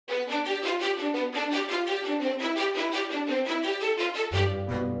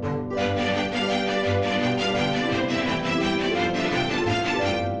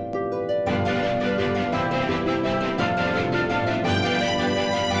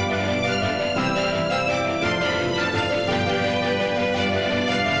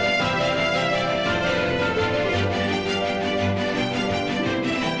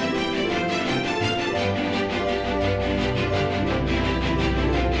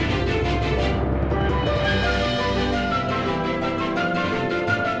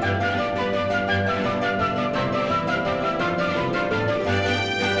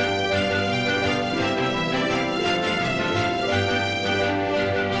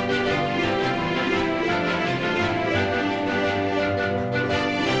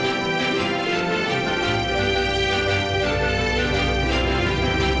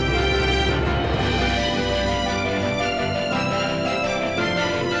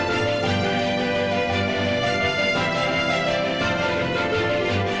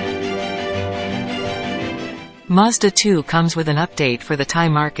Mazda 2 comes with an update for the Thai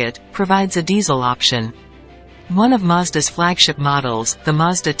market, provides a diesel option. One of Mazda's flagship models, the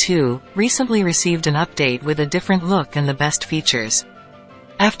Mazda 2, recently received an update with a different look and the best features.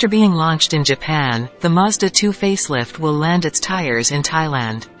 After being launched in Japan, the Mazda 2 facelift will land its tires in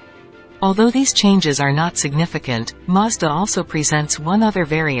Thailand. Although these changes are not significant, Mazda also presents one other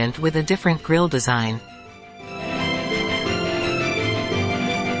variant with a different grille design.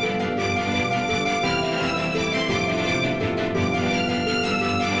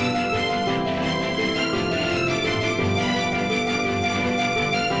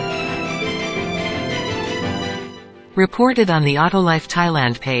 Reported on the Autolife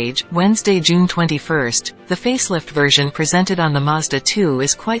Thailand page, Wednesday, June 21, the facelift version presented on the Mazda 2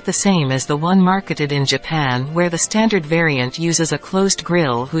 is quite the same as the one marketed in Japan, where the standard variant uses a closed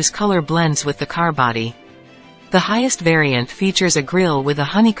grille whose color blends with the car body. The highest variant features a grille with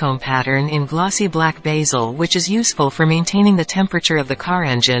a honeycomb pattern in glossy black bezel, which is useful for maintaining the temperature of the car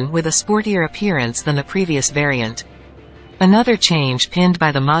engine with a sportier appearance than the previous variant. Another change pinned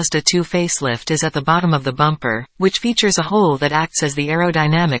by the Mazda 2 facelift is at the bottom of the bumper, which features a hole that acts as the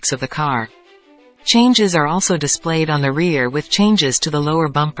aerodynamics of the car. Changes are also displayed on the rear with changes to the lower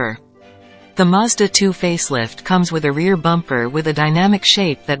bumper. The Mazda 2 facelift comes with a rear bumper with a dynamic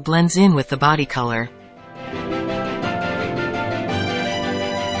shape that blends in with the body color.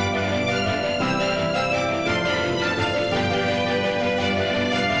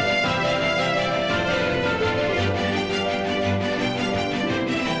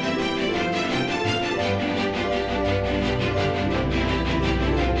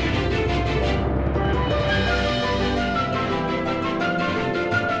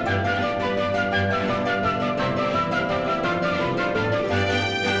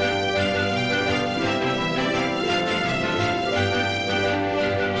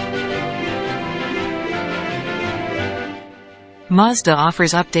 Mazda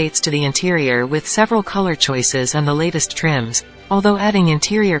offers updates to the interior with several color choices and the latest trims. Although adding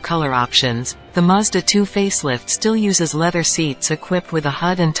interior color options, the Mazda 2 facelift still uses leather seats equipped with a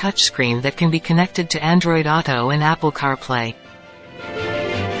HUD and touchscreen that can be connected to Android Auto and Apple CarPlay.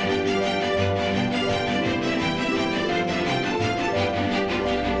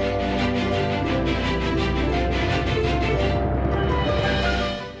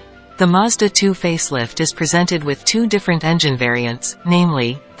 The Mazda 2 facelift is presented with two different engine variants,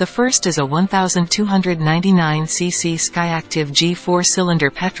 namely, the first is a 1299cc Skyactiv G4-cylinder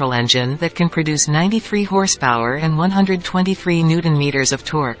petrol engine that can produce 93 horsepower and 123 Nm of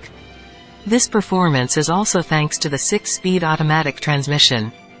torque. This performance is also thanks to the 6-speed automatic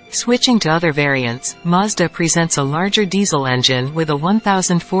transmission. Switching to other variants, Mazda presents a larger diesel engine with a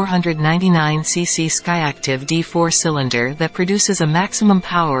 1499cc Skyactiv D4 cylinder that produces a maximum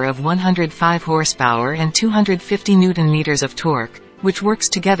power of 105 horsepower and 250 Nm of torque, which works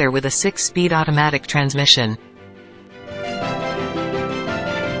together with a 6-speed automatic transmission.